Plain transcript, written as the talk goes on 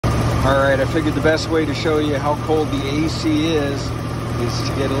Alright, I figured the best way to show you how cold the AC is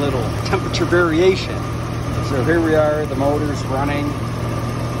to get a little temperature variation. So here we are, the motor's running,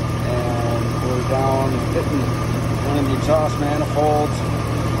 and we're down hitting one of the exhaust manifolds.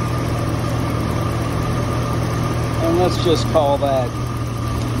 And let's just call that,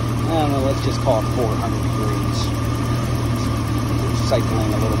 I don't know, let's just call it 400 degrees. It's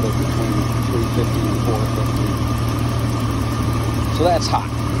cycling a little bit between 350 and 450. So that's hot.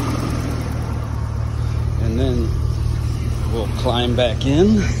 And then we'll climb back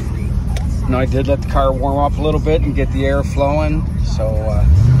in. Now I did let the car warm up a little bit and get the air flowing, so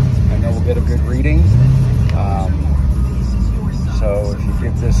I know we'll get a good reading. So if you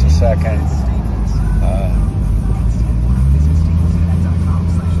give this a second,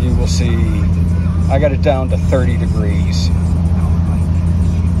 you will see I got it down to 30 degrees.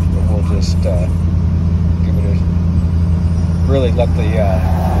 But we'll just give it a, really let the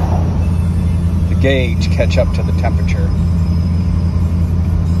gauge catch up to the temperature.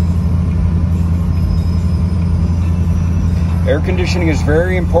 Air conditioning is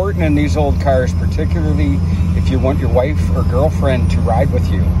very important in these old cars, particularly if you want your wife or girlfriend to ride with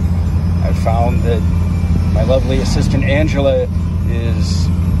you. I've found that my lovely assistant Angela is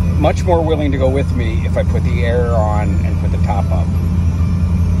much more willing to go with me if I put the air on and put the top up.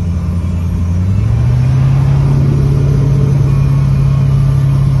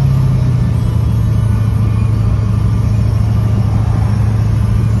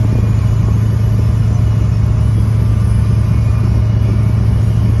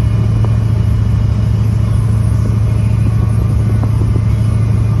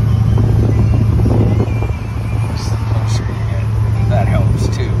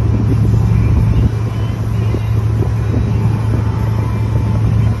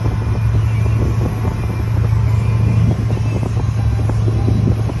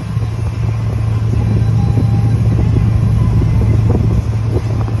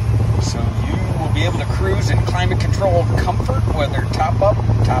 Cruise in climate control comfort, whether top up,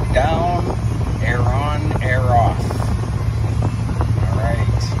 top down,